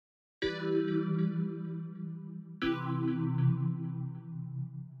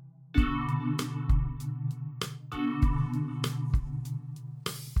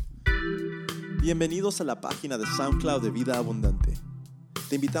Bienvenidos a la página de SoundCloud de Vida Abundante.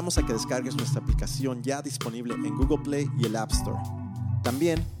 Te invitamos a que descargues nuestra aplicación ya disponible en Google Play y el App Store.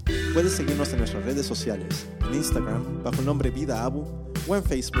 También puedes seguirnos en nuestras redes sociales, en Instagram bajo el nombre Vida Abu o en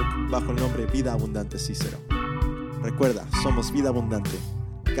Facebook bajo el nombre Vida Abundante Cícero. Recuerda, somos Vida Abundante.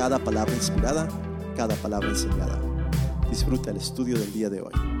 Cada palabra inspirada, cada palabra enseñada. Disfruta el estudio del día de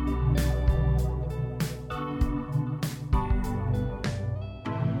hoy.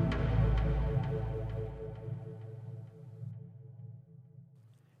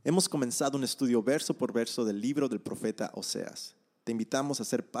 Hemos comenzado un estudio verso por verso del libro del profeta Oseas. Te invitamos a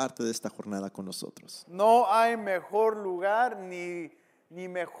ser parte de esta jornada con nosotros. No hay mejor lugar ni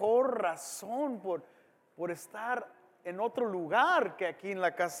mejor razón por estar en otro lugar que aquí en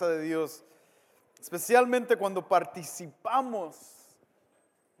la casa de Dios, especialmente cuando participamos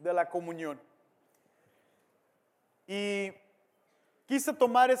de la comunión. Y quise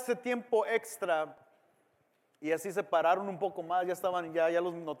tomar este tiempo extra y así se pararon un poco más, ya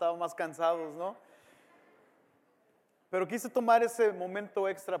los notaba más cansados, ¿no? Pero quise tomar ese momento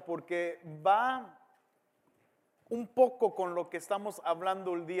extra porque va un poco con lo que estamos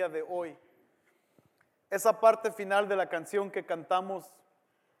hablando el día de hoy. Esa parte final de la canción que cantamos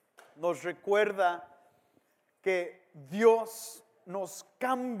nos recuerda que Dios nos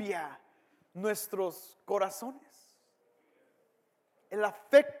cambia nuestros corazones. El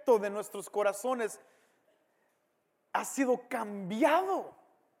afecto de nuestros corazones ha sido cambiado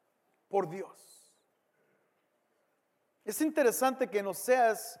por Dios. Es interesante que en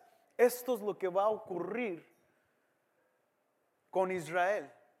Oseas esto es lo que va a ocurrir con Israel.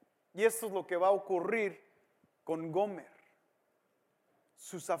 Y esto es lo que va a ocurrir con Gomer.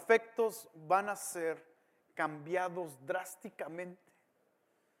 Sus afectos van a ser cambiados drásticamente.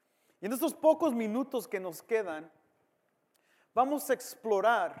 Y en estos pocos minutos que nos quedan, vamos a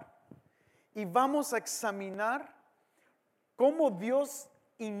explorar y vamos a examinar cómo Dios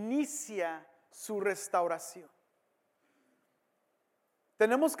inicia su restauración.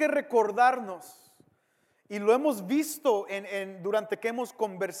 Tenemos que recordarnos, y lo hemos visto durante que hemos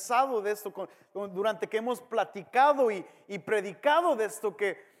conversado de esto, durante que hemos platicado y predicado de esto,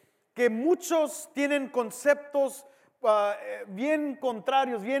 que muchos tienen conceptos bien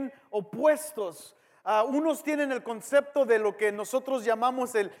contrarios, bien opuestos. Unos tienen el concepto de lo que nosotros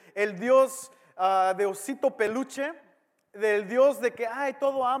llamamos el Dios de osito peluche, del Dios de que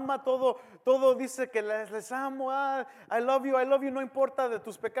todo ama, todo dice que les amo, I love you, no importa de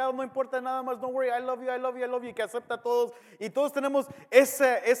tus pecados, no importa nada más, don't worry, I love you, y que acepta a todos. Y todos tenemos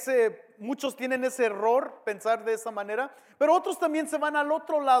muchos tienen ese error, pensar de esa manera, pero otros también se van al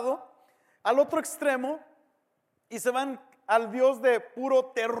otro lado, al otro extremo, y se van al Dios de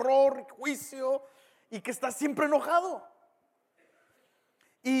puro terror, juicio, y que está siempre enojado.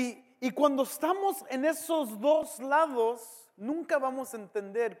 Y cuando estamos en esos dos lados, nunca vamos a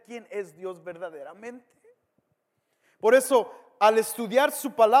entender quién es Dios verdaderamente. Por eso, al estudiar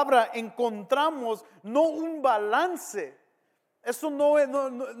su palabra, encontramos no un balance.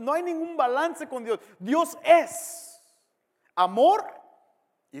 No hay ningún balance con Dios. Dios es amor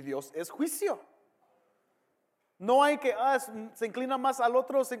y Dios es juicio. No hay que se inclina más al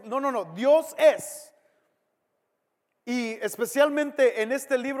otro. No. Dios es. Y especialmente en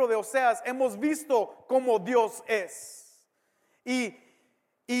este libro de Oseas hemos visto cómo Dios es. Y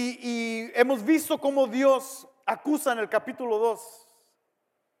hemos visto cómo Dios acusa en el capítulo 2.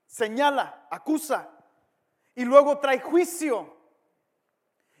 Señala, acusa. Y luego trae juicio.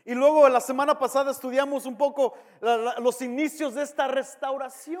 Y luego la semana pasada estudiamos un poco los inicios de esta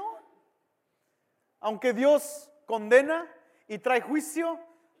restauración. Aunque Dios condena y trae juicio,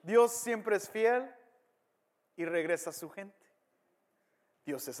 Dios siempre es fiel y regresa a su gente.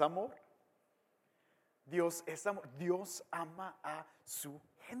 Dios es amor. Dios es amor. Dios ama a su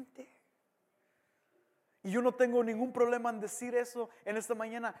gente. Y yo no tengo ningún problema en decir eso en esta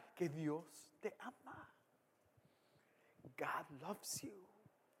mañana, que Dios te ama. God loves you.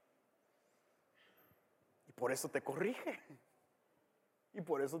 Y por eso te corrige. Y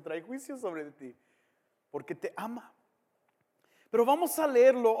por eso trae juicio sobre ti. Porque te ama. Pero vamos a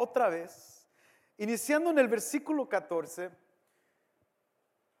leerlo otra vez. Iniciando en el versículo 14,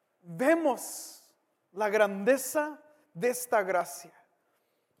 vemos la grandeza de esta gracia.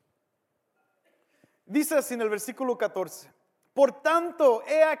 Dice así en el versículo 14: por tanto,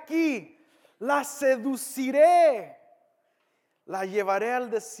 he aquí, la seduciré, la llevaré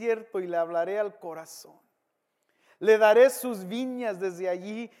al desierto y le hablaré al corazón. Le daré sus viñas desde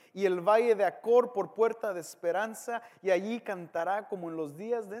allí y el valle de Acor por puerta de esperanza, y allí cantará como en los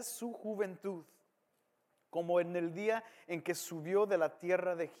días de su juventud, como en el día en que subió de la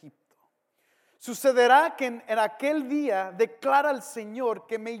tierra de Egipto. Sucederá que en aquel día declara el Señor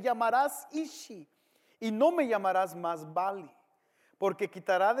que me llamarás Ishi y no me llamarás más Bali, porque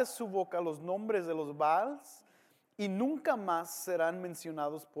quitará de su boca los nombres de los Baals y nunca más serán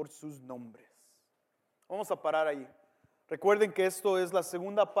mencionados por sus nombres. Vamos a parar ahí. Recuerden que esto es la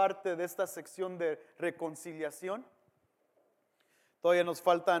segunda parte de esta sección de reconciliación. Todavía nos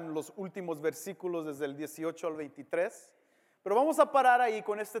faltan los últimos versículos desde el 18 al 23. Pero vamos a parar ahí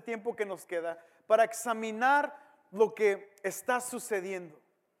con este tiempo que nos queda para examinar lo que está sucediendo.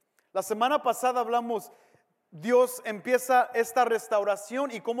 La semana pasada hablamos, Dios empieza esta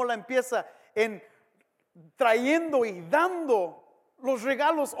restauración y cómo la empieza en trayendo y dando los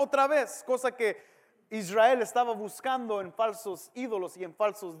regalos otra vez, cosa que Israel estaba buscando en falsos ídolos y en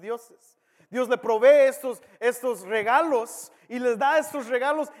falsos dioses. Dios le provee estos regalos y les da estos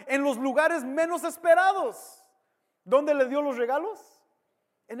regalos en los lugares menos esperados. ¿Dónde le dio los regalos?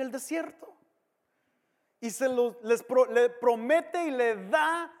 En el desierto. Y le promete y le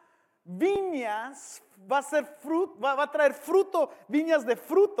da viñas, va a traer fruto, viñas de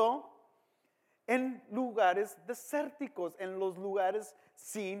fruto en lugares desérticos, en los lugares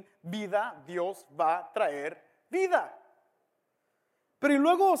sin vida. Dios va a traer vida. Pero y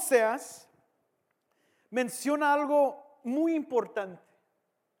luego Oseas menciona algo muy importante.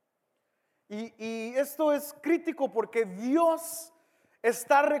 Y esto es crítico porque Dios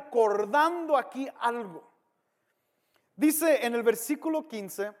está recordando aquí algo. Dice en el versículo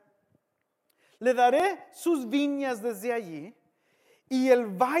 15, le daré sus viñas desde allí y el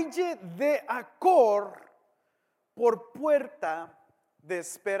valle de Acor por puerta de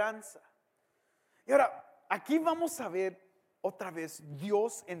esperanza. Y ahora, aquí vamos a ver otra vez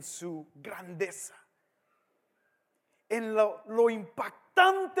Dios en su grandeza, en lo impactante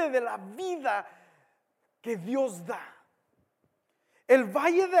de la vida que Dios da. El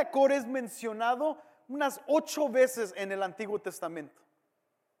valle de Acor es mencionado unas 8 veces en el Antiguo Testamento.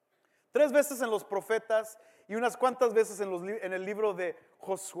 3 veces en los profetas y unas cuantas veces en el libro de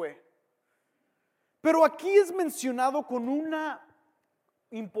Josué. Pero aquí es mencionado con una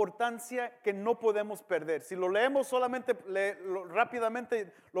importancia que no podemos perder. Si lo leemos solamente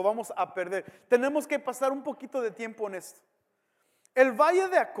rápidamente lo vamos a perder. Tenemos que pasar un poquito de tiempo en esto. El valle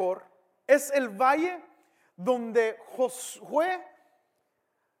de Acor es el valle donde Josué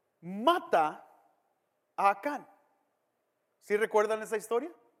mata a Acán. ¿Sí recuerdan esa historia?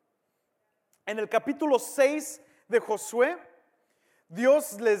 En el capítulo 6 de Josué,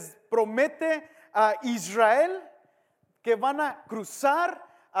 Dios les promete a Israel que van a cruzar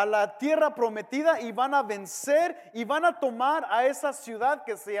a la tierra prometida y van a vencer y van a tomar a esa ciudad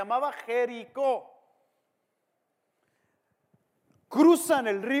que se llamaba Jericó. Cruzan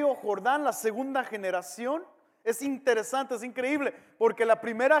el río Jordán, la segunda generación. Es interesante, es increíble, porque la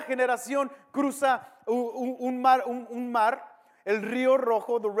primera generación cruza un mar, el río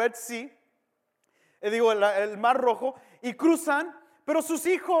rojo, the Red Sea, el mar rojo, y cruzan, pero sus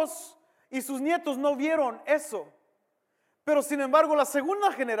hijos y sus nietos no vieron eso. Pero sin embargo, la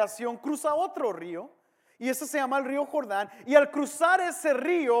segunda generación cruza otro río, y ese se llama el río Jordán, y al cruzar ese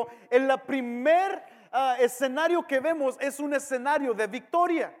río, en la primer escenario que vemos es un escenario de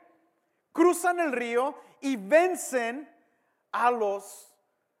victoria. Cruzan el río y vencen a los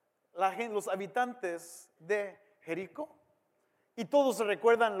habitantes de Jericó. Y todos se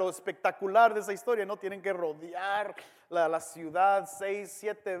recuerdan lo espectacular de esa historia, ¿no? Tienen que rodear la ciudad 6,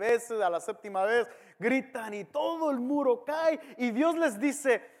 7 veces, a la 7ª vez gritan y todo el muro cae. Y Dios les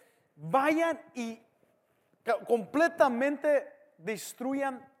dice, vayan y completamente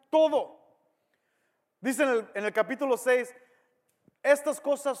destruyan todo. Dice en el capítulo 6, estas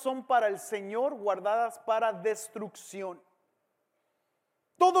cosas son para el Señor, guardadas para destrucción.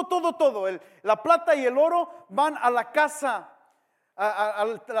 Todo. La plata y el oro van a la casa, a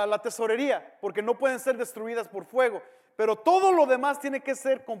la tesorería, porque no pueden ser destruidas por fuego. Pero todo lo demás tiene que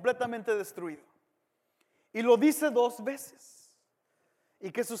ser completamente destruido. Y lo dice 2 veces. ¿Y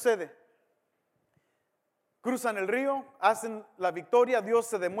qué sucede? Cruzan el río, hacen la victoria, Dios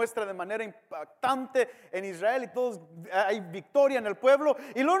se demuestra de manera impactante en Israel y todos hay victoria en el pueblo.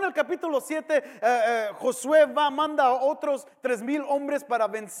 Y luego en el capítulo 7 Josué manda a otros 3,000 hombres para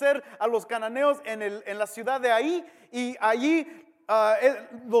vencer a los cananeos en la ciudad de Ai, y allí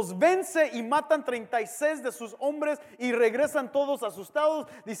los vence y matan 36 de sus hombres y regresan todos asustados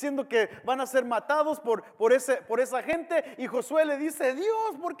diciendo que van a ser matados por esa gente. Y Josué le dice,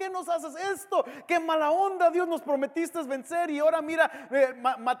 Dios, ¿por qué nos haces esto? Qué mala onda, Dios, nos prometiste vencer y ahora mira,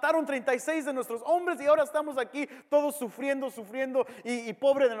 mataron 36 de nuestros hombres y ahora estamos aquí todos sufriendo y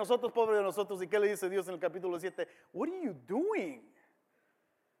pobre de nosotros. ¿Y qué le dice Dios en el capítulo 7? What are you doing?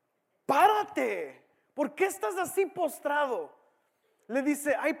 párate, ¿por qué estás así postrado? Le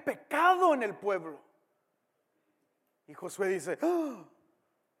dice, hay pecado en el pueblo. Y Josué dice,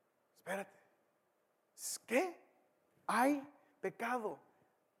 espérate, ¿qué? Hay pecado.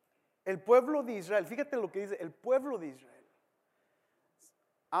 El pueblo de Israel, fíjate lo que dice, el pueblo de Israel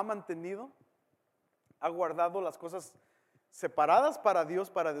ha mantenido, ha guardado las cosas separadas para Dios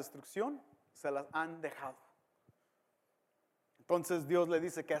para destrucción, se las han dejado. Entonces Dios le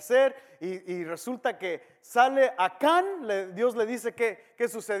dice qué hacer y resulta que sale Acán, Dios le dice qué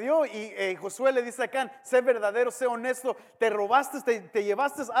sucedió y Josué le dice a Acán, sé verdadero, sé honesto, te robaste, te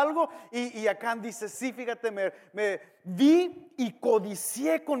llevaste algo y Acán dice, sí, fíjate, me vi y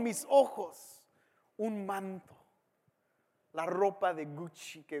codicié con mis ojos un manto, la ropa de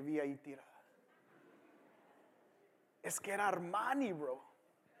Gucci que vi ahí tirada. Es que era Armani, bro.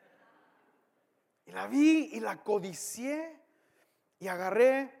 Y la vi y la codicié. Y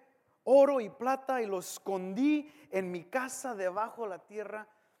agarré oro y plata y lo escondí en mi casa debajo de la tierra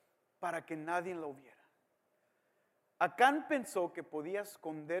para que nadie lo viera. Acán pensó que podía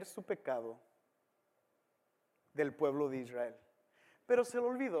esconder su pecado del pueblo de Israel. Pero se le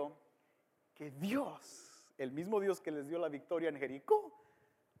olvidó que Dios, el mismo Dios que les dio la victoria en Jericó,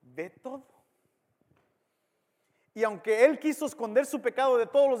 ve todo. Y aunque él quiso esconder su pecado de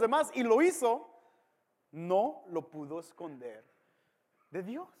todos los demás y lo hizo, no lo pudo esconder de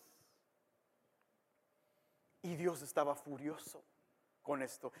Dios. Y Dios estaba furioso con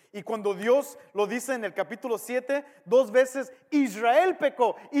esto. Y cuando Dios lo dice en el capítulo 7, 2 veces, Israel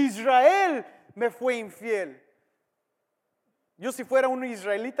pecó, Israel me fue infiel. Yo si fuera un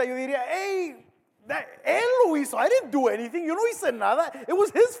israelita, yo diría, hey, él lo hizo, I didn't do anything, yo no hice nada, it was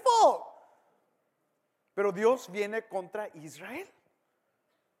his fault. Pero Dios viene contra Israel.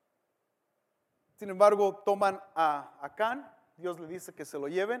 Sin embargo, toman a Acán. Dios le dice que se lo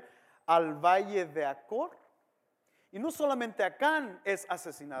lleven al valle de Acor. Y no solamente Acán es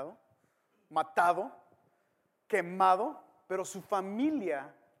asesinado, matado, quemado, pero su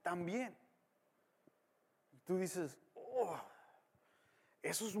familia también. Y tú dices,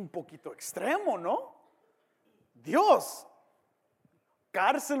 eso es un poquito extremo, ¿no? Dios,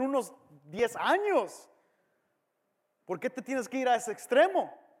 cárcel unos 10 años. ¿Por qué te tienes que ir a ese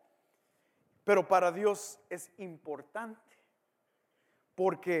extremo? Pero para Dios es importante.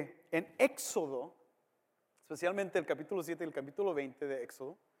 Porque en Éxodo, especialmente el capítulo 7 y el capítulo 20 de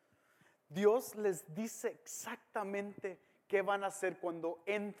Éxodo, Dios les dice exactamente qué van a hacer cuando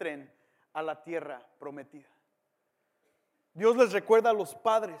entren a la tierra prometida. Dios les recuerda a los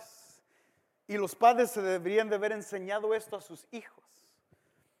padres y los padres se deberían de haber enseñado esto a sus hijos.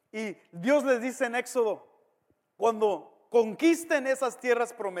 Y Dios les dice en Éxodo, cuando conquisten esas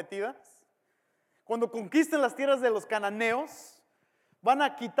tierras prometidas, cuando conquisten las tierras de los cananeos, van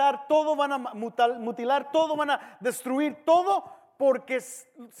a quitar todo, van a mutilar todo, van a destruir todo, porque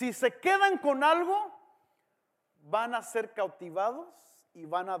si se quedan con algo, van a ser cautivados y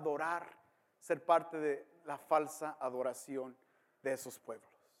van a adorar, ser parte de la falsa adoración de esos pueblos.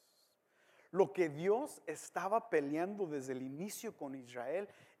 Lo que Dios estaba peleando desde el inicio con Israel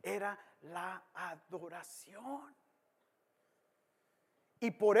era la adoración. Y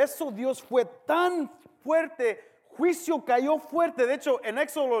por eso Dios fue tan fuerte. Juicio cayó fuerte. De hecho, en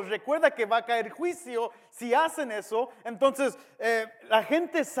Éxodo los recuerda que va a caer juicio si hacen eso. Entonces, la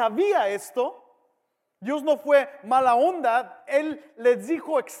gente sabía esto. Dios no fue mala onda. Él les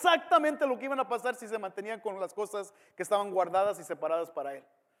dijo exactamente lo que iban a pasar si se mantenían con las cosas que estaban guardadas y separadas para él.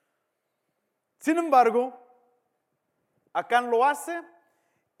 Sin embargo, Acán lo hace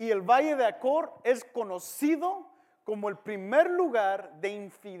y el valle de Acor es conocido como el primer lugar de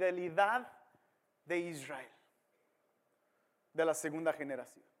infidelidad de Israel, de la segunda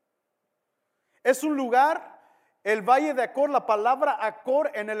generación. Es un lugar, el valle de Acor, la palabra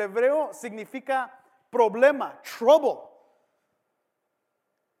Acor en el hebreo significa problema, trouble.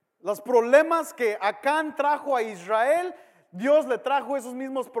 Los problemas que Acán trajo a Israel, Dios le trajo esos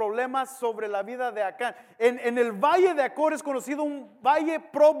mismos problemas sobre la vida de Acán. En el valle de Acor es conocido un valle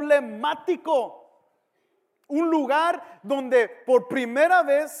problemático. Un lugar donde por primera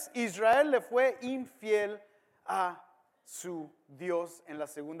vez Israel le fue infiel a su Dios en la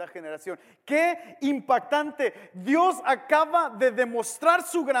segunda generación. ¡Qué impactante! Dios acaba de demostrar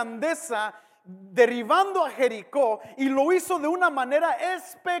su grandeza derribando a Jericó y lo hizo de una manera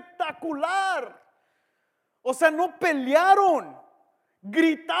espectacular. O sea, no pelearon,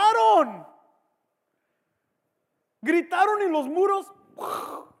 gritaron. Gritaron y los muros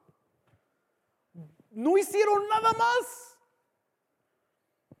no hicieron nada más.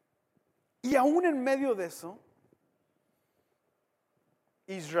 Y aún en medio de eso,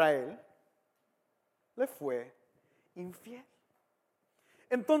 Israel le fue infiel.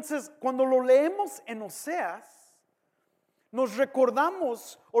 Entonces, cuando lo leemos en Oseas, nos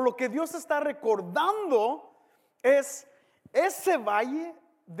recordamos, o lo que Dios está recordando es ese valle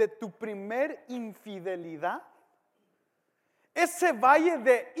de tu primer infidelidad, ese valle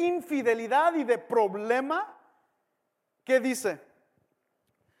de infidelidad y de problema, que dice,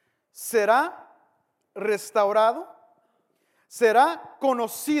 será restaurado, será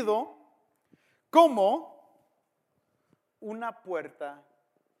conocido como una puerta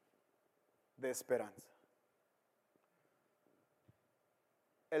de esperanza.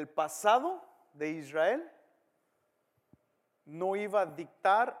 El pasado de Israel no iba a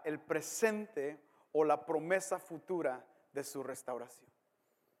dictar el presente o la promesa futura de su restauración.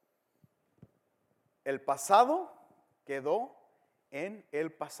 El pasado quedó en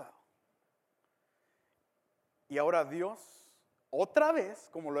el pasado. Y ahora Dios, otra vez,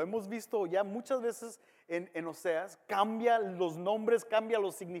 como lo hemos visto ya muchas veces en Oseas, cambia los nombres, cambia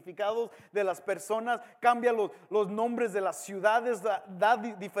los significados de las personas, cambia los nombres de las ciudades, da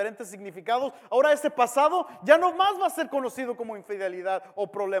diferentes significados. Ahora ese pasado ya no más va a ser conocido como infidelidad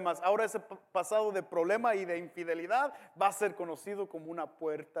o problemas. Ahora ese pasado de problema y de infidelidad va a ser conocido como una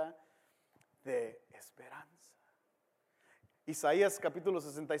puerta de esperanza. Isaías capítulo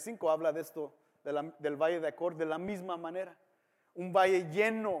 65 habla de esto, del valle de Acor, de la misma manera. Un valle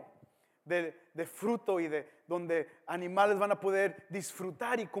lleno de fruto y de donde animales van a poder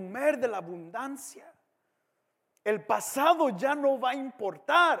disfrutar y comer de la abundancia. El pasado ya no va a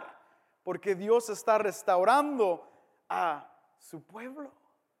importar porque Dios está restaurando a su pueblo.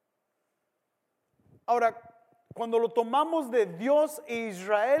 Ahora, cuando lo tomamos de Dios e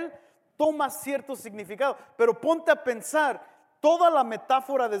Israel, toma cierto significado, pero ponte a pensar. Toda la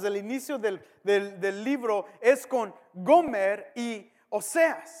metáfora desde el inicio del libro es con Gomer y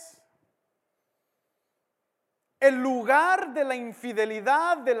Oseas. El lugar de la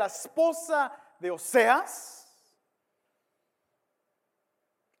infidelidad de la esposa de Oseas,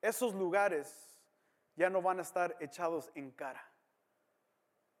 esos lugares ya no van a estar echados en cara,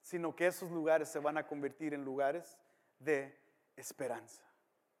 sino que esos lugares se van a convertir en lugares de esperanza.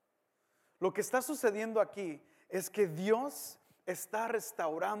 Lo que está sucediendo aquí es que Dios está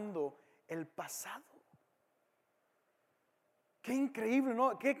restaurando el pasado. Qué increíble,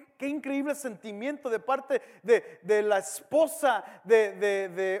 ¿no? Qué increíble sentimiento de parte de la esposa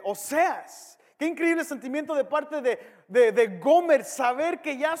de Oseas. Qué increíble sentimiento de parte de Gomer, saber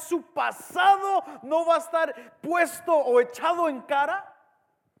que ya su pasado no va a estar puesto o echado en cara.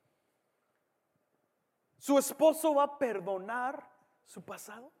 Su esposo va a perdonar su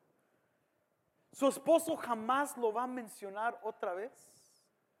pasado. Su esposo jamás lo va a mencionar otra vez.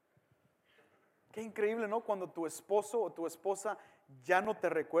 Qué increíble, ¿no? Cuando tu esposo o tu esposa ya no te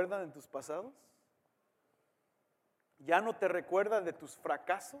recuerdan de tus pasados. Ya no te recuerda de tus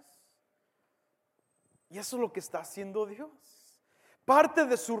fracasos. Y eso es lo que está haciendo Dios. Parte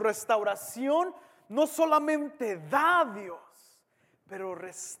de su restauración no solamente da a Dios, pero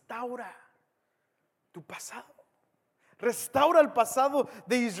restaura tu pasado. Restaura el pasado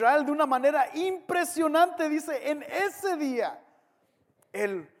de Israel de una manera impresionante. Dice, en ese día,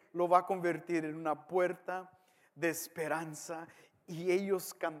 Él lo va a convertir en una puerta de esperanza. Y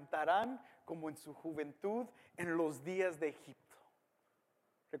ellos cantarán como en su juventud en los días de Egipto.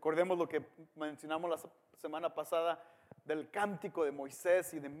 Recordemos lo que mencionamos la semana pasada del cántico de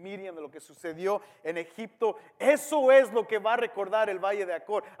Moisés y de Miriam, de lo que sucedió en Egipto. Eso es lo que va a recordar el valle de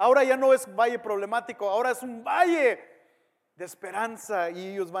Acor. Ahora ya no es valle problemático, ahora es un valle de esperanza, y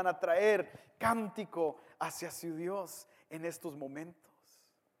ellos van a traer cántico hacia su Dios en estos momentos.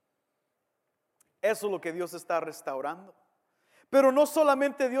 Eso es lo que Dios está restaurando. Pero no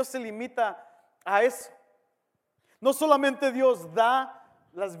solamente Dios se limita a eso. No solamente Dios da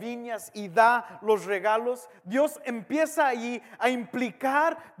las viñas y da los regalos. Dios empieza ahí a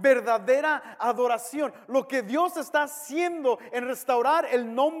implicar verdadera adoración. Lo que Dios está haciendo en restaurar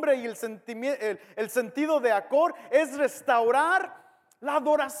el nombre y el sentido de Acor es restaurar la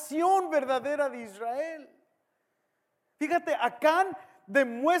adoración verdadera de Israel. Fíjate, Acán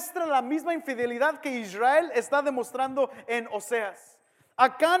demuestra la misma infidelidad que Israel está demostrando en Oseas.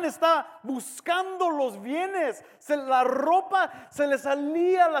 Acán está buscando los bienes, la ropa se le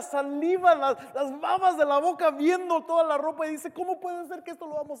salía la saliva, las babas de la boca viendo toda la ropa, y dice, ¿cómo puede ser que esto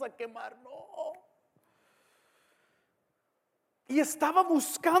lo vamos a quemar? No. Y estaba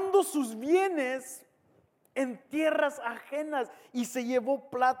buscando sus bienes en tierras ajenas, y se llevó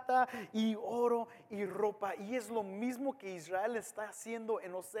plata y oro y ropa. Y es lo mismo que Israel está haciendo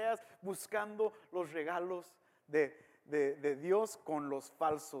en Oseas, buscando los regalos de de Dios con los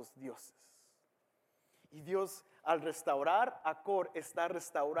falsos dioses. Y Dios, al restaurar a Cor, está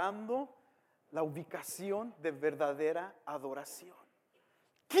restaurando la ubicación de verdadera adoración.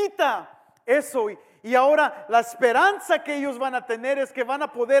 Quita eso y ahora la esperanza que ellos van a tener es que van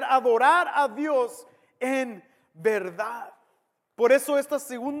a poder adorar a Dios en verdad. Por eso estos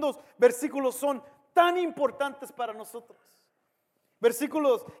segundos versículos son tan importantes para nosotros.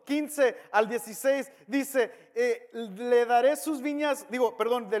 Versículos 15 al 16 dice, le daré sus viñas,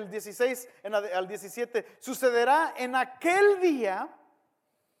 del 16 al 17, sucederá en aquel día,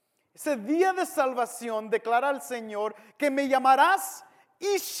 ese día de salvación, declara el Señor, que me llamarás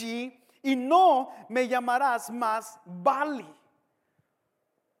Ishi y no me llamarás más Bali.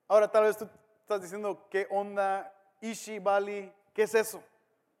 Ahora tal vez tú estás diciendo, ¿qué onda Ishi, Bali? ¿Qué es eso?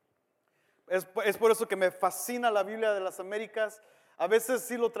 Es por eso que me fascina la Biblia de las Américas. A veces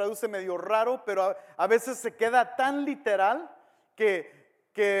sí lo traduce medio raro, pero a veces se queda tan literal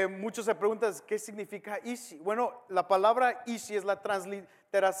que muchos se preguntan, ¿qué significa Ishi? Bueno, la palabra Ishi es la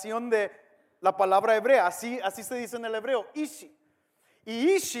transliteración de la palabra hebrea. Así se dice en el hebreo, Ishi.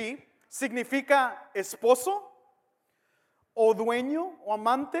 Y Ishi significa esposo o dueño o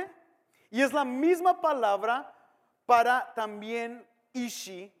amante. Y es la misma palabra para también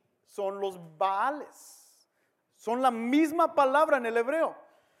Ishi, son los Baales. Son la misma palabra en el hebreo.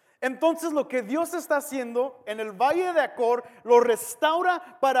 Entonces lo que Dios está haciendo en el valle de Acor, lo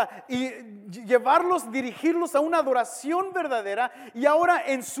restaura para llevarlos, dirigirlos a una adoración verdadera. Y ahora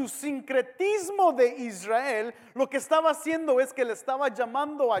en su sincretismo de Israel, lo que estaba haciendo es que le estaba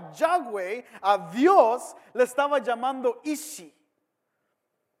llamando a Yahweh, a Dios, le estaba llamando Ishi,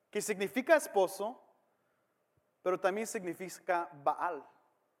 que significa esposo, pero también significa Baal.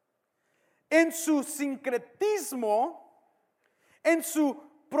 En su sincretismo, en su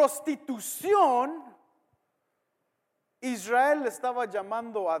prostitución, Israel le estaba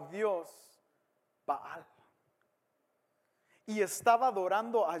llamando a Dios Baal. Y estaba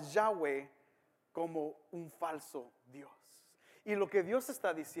adorando a Yahweh como un falso Dios. Y lo que Dios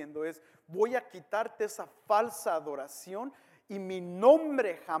está diciendo es, voy a quitarte esa falsa adoración y mi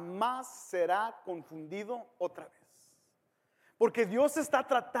nombre jamás será confundido otra vez. Porque Dios está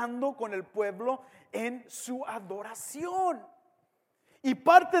tratando con el pueblo en su adoración. Y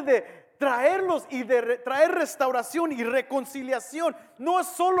parte de traerlos y de traer restauración y reconciliación no es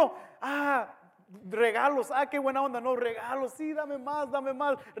solo, regalos, qué buena onda, no, regalos, sí, dame más,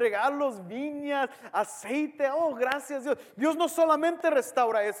 regalos, viñas, aceite, gracias Dios. Dios no solamente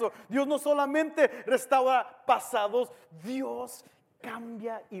restaura eso, Dios no solamente restaura pasados, Dios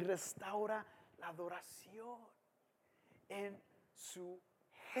cambia y restaura la adoración en su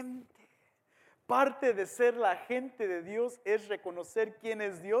gente. Parte de ser la gente de Dios es reconocer quién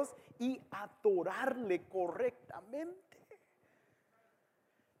es Dios y adorarle correctamente.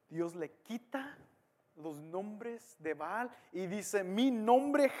 Dios le quita los nombres de Baal y dice, mi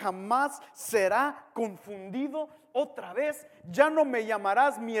nombre jamás será confundido otra vez. Ya no me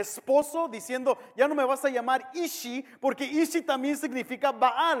llamarás mi esposo, diciendo, ya no me vas a llamar Ishi, porque Ishi también significa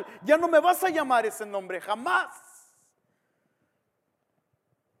Baal. Ya no me vas a llamar ese nombre, jamás.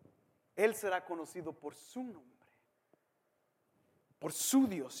 Él será conocido por su nombre, por su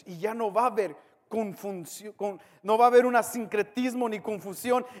Dios, y ya no va a haber confusión, no va a haber un sincretismo ni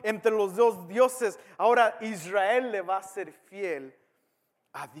confusión entre los dos dioses. Ahora Israel le va a ser fiel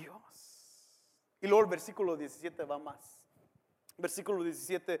a Dios. Y luego el versículo 17 va más. Versículo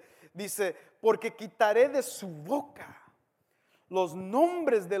 17 dice, porque quitaré de su boca los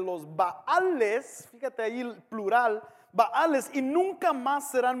nombres de los Baales, fíjate ahí el plural, Baales, y nunca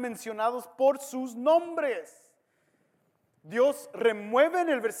más serán mencionados por sus nombres. Dios remueve en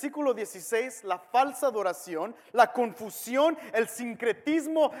el versículo 16 la falsa adoración, la confusión, el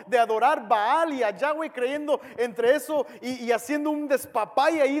sincretismo de adorar Baal y a Yahweh, creyendo entre eso y haciendo un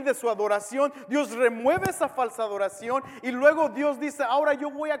despapalle ahí de su adoración. Dios remueve esa falsa adoración y luego Dios dice, ahora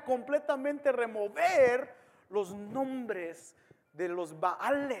yo voy a completamente remover los nombres de los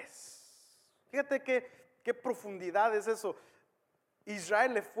Baales. Fíjate qué profundidad es eso.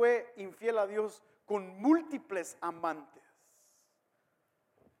 Israel le fue infiel a Dios con múltiples amantes.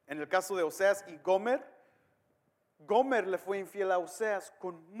 En el caso de Oseas y Gomer le fue infiel a Oseas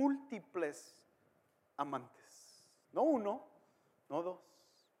con múltiples amantes. No uno, no dos,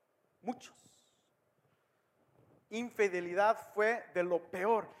 muchos. Infidelidad fue de lo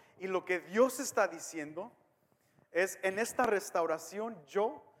peor. Y lo que Dios está diciendo es, en esta restauración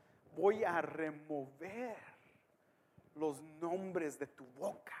yo voy a remover los nombres de tu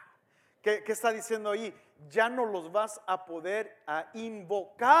boca. ¿Qué está diciendo ahí? Ya no los vas a poder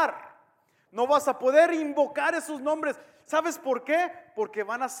invocar, No vas a poder invocar esos nombres. ¿Sabes por qué? Porque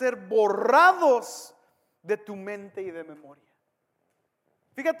van a ser borrados de tu mente y de memoria.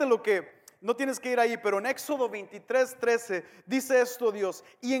 Fíjate lo que, no tienes que ir ahí, pero en Éxodo 23:13 dice esto Dios: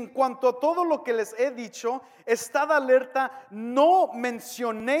 y en cuanto a todo lo que les he dicho, estad alerta, no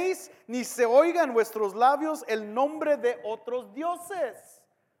mencionéis ni se oiga en vuestros labios el nombre de otros dioses.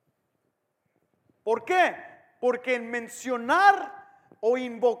 ¿Por qué? Porque en mencionar o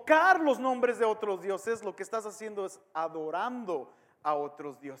invocar los nombres de otros dioses, lo que estás haciendo es adorando a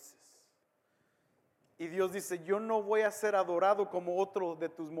otros dioses. Y Dios dice: yo no voy a ser adorado como otro de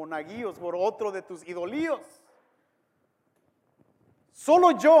tus monaguillos, por otro de tus idolíos.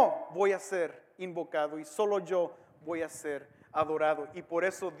 Solo yo voy a ser invocado y solo yo voy a ser adorado. Y por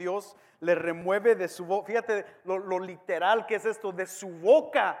eso Dios le remueve de su boca. Fíjate lo literal que es esto: de su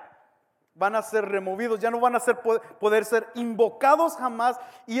boca van a ser removidos, ya no van a poder ser invocados jamás.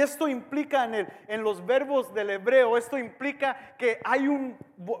 Y esto implica en los verbos del hebreo, esto implica que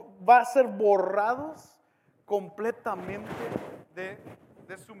va a ser borrados completamente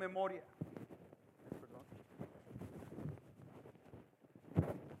de su memoria. Perdón.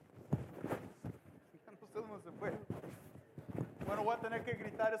 No sé dónde se fue. Bueno, voy a tener que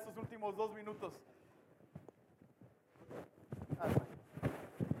gritar estos últimos 2 minutos.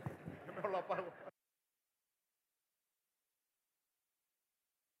 Lo apago.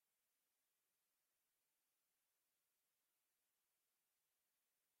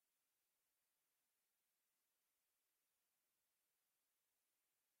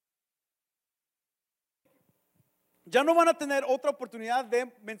 Ya no van a tener otra oportunidad de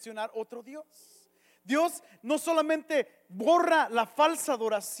mencionar otro Dios. Dios no solamente borra la falsa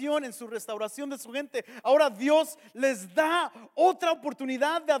adoración en su restauración de su gente, ahora Dios les da otra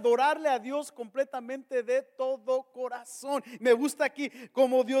oportunidad de adorarle a Dios completamente de todo corazón. Me gusta aquí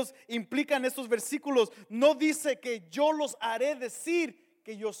cómo Dios implica en estos versículos. No dice que yo los haré decir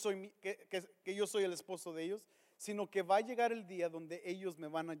que yo soy el esposo de ellos, sino que va a llegar el día donde ellos me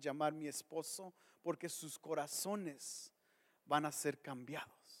van a llamar mi esposo, porque sus corazones van a ser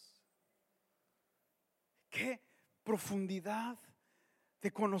cambiados. Qué profundidad de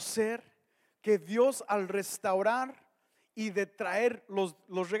conocer que Dios, al restaurar y de traer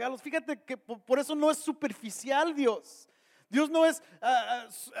los regalos, fíjate que por eso no es superficial Dios. Dios no es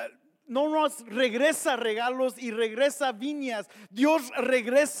no nos regresa regalos y regresa viñas. Dios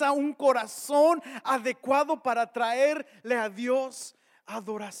regresa un corazón adecuado para traerle a Dios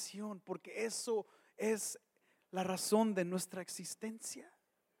adoración, porque eso es la razón de nuestra existencia.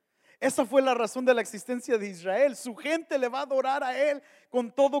 Esa fue la razón de la existencia de Israel. Su gente le va a adorar a Él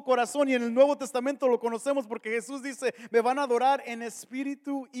con todo corazón. Y en el Nuevo Testamento lo conocemos porque Jesús dice: me van a adorar en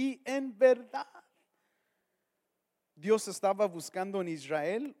espíritu y en verdad. Dios estaba buscando en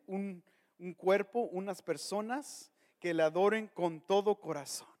Israel un cuerpo, unas personas que le adoren con todo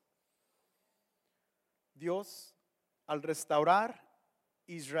corazón. Dios, al restaurar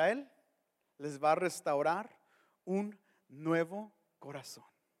Israel, les va a restaurar un nuevo corazón.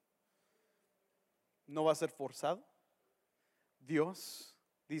 No va a ser forzado. Dios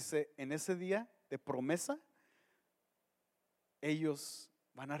dice: en ese día de promesa, ellos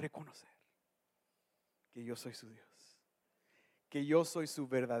van a reconocer que yo soy su Dios, que yo soy su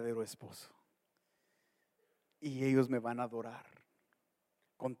verdadero esposo, y ellos me van a adorar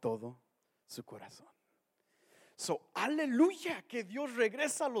con todo su corazón. Aleluya, que Dios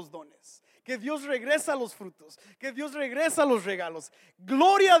regresa los dones, que Dios regresa los frutos, que Dios regresa los regalos.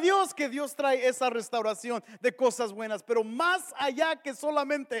 Gloria a Dios que Dios trae esa restauración de cosas buenas. Pero más allá que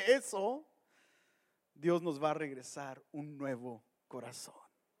solamente eso, Dios nos va a regresar un nuevo corazón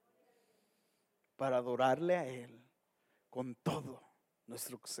para adorarle a Él con todo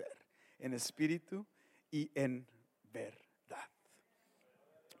nuestro ser, en espíritu y en verdad.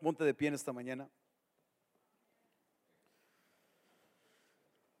 Ponte de pie en esta mañana.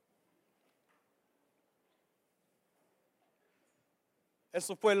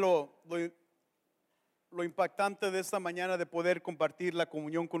 Eso fue lo impactante de esta mañana, de poder compartir la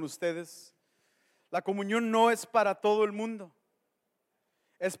comunión con ustedes. La comunión no es para todo el mundo,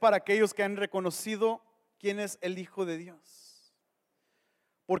 es para aquellos que han reconocido quién es el Hijo de Dios,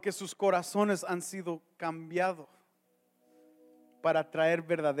 porque sus corazones han sido cambiados para traer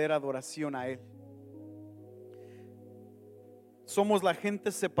verdadera adoración a Él. Somos la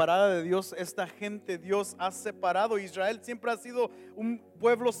gente separada de Dios. Esta gente Dios ha separado. Israel siempre ha sido un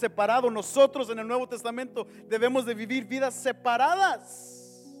pueblo separado. Nosotros en el Nuevo Testamento debemos de vivir vidas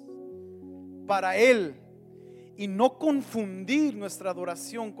separadas para Él y no confundir nuestra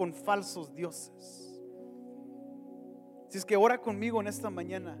adoración con falsos dioses. Si es que ora conmigo en esta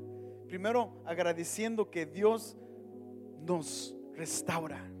mañana, primero agradeciendo que Dios nos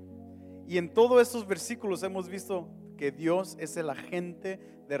restaura. Y en todos estos versículos hemos visto que Dios es el agente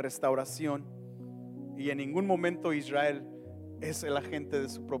de restauración. Y en ningún momento Israel es el agente de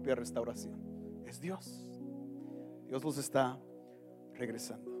su propia restauración. Es Dios. Dios los está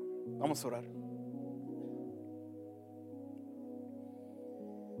regresando. Vamos a orar.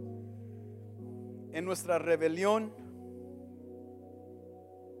 En nuestra rebelión,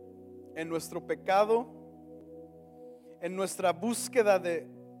 en nuestro pecado, en nuestra búsqueda de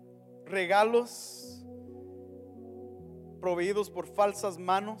regalos proveídos por falsas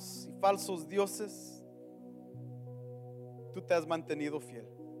manos y falsos dioses, tú te has mantenido fiel.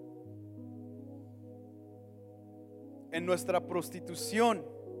 En nuestra prostitución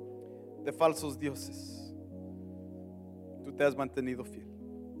de falsos dioses, tú te has mantenido fiel.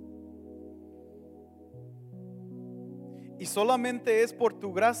 Y solamente es por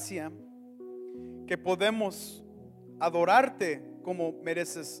tu gracia que podemos adorarte como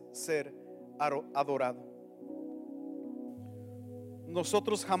mereces ser adorado.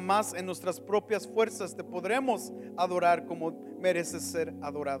 Nosotros jamás en nuestras propias fuerzas te podremos adorar como mereces ser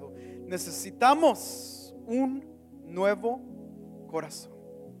adorado. Necesitamos un nuevo corazón.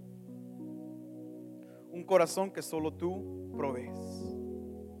 Un corazón que solo tú provees.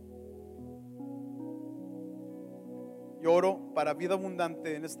 Yo oro para Vida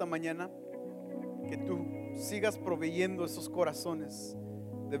Abundante en esta mañana, que tú sigas proveyendo esos corazones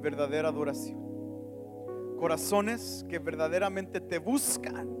de verdadera adoración. Corazones que verdaderamente te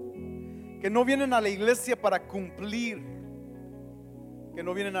buscan, que no vienen a la iglesia para cumplir, que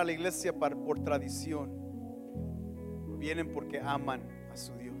no vienen a la iglesia por tradición, vienen porque aman a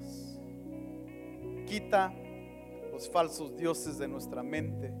su Dios. Quita los falsos dioses de nuestra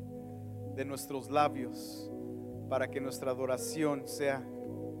mente, de nuestros labios, para que nuestra adoración sea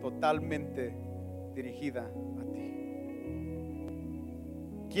totalmente dirigida a ti.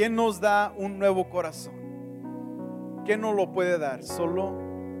 ¿Quién nos da un nuevo corazón? ¿Quién nos lo puede dar? Solo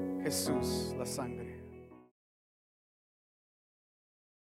Jesús, la sangre.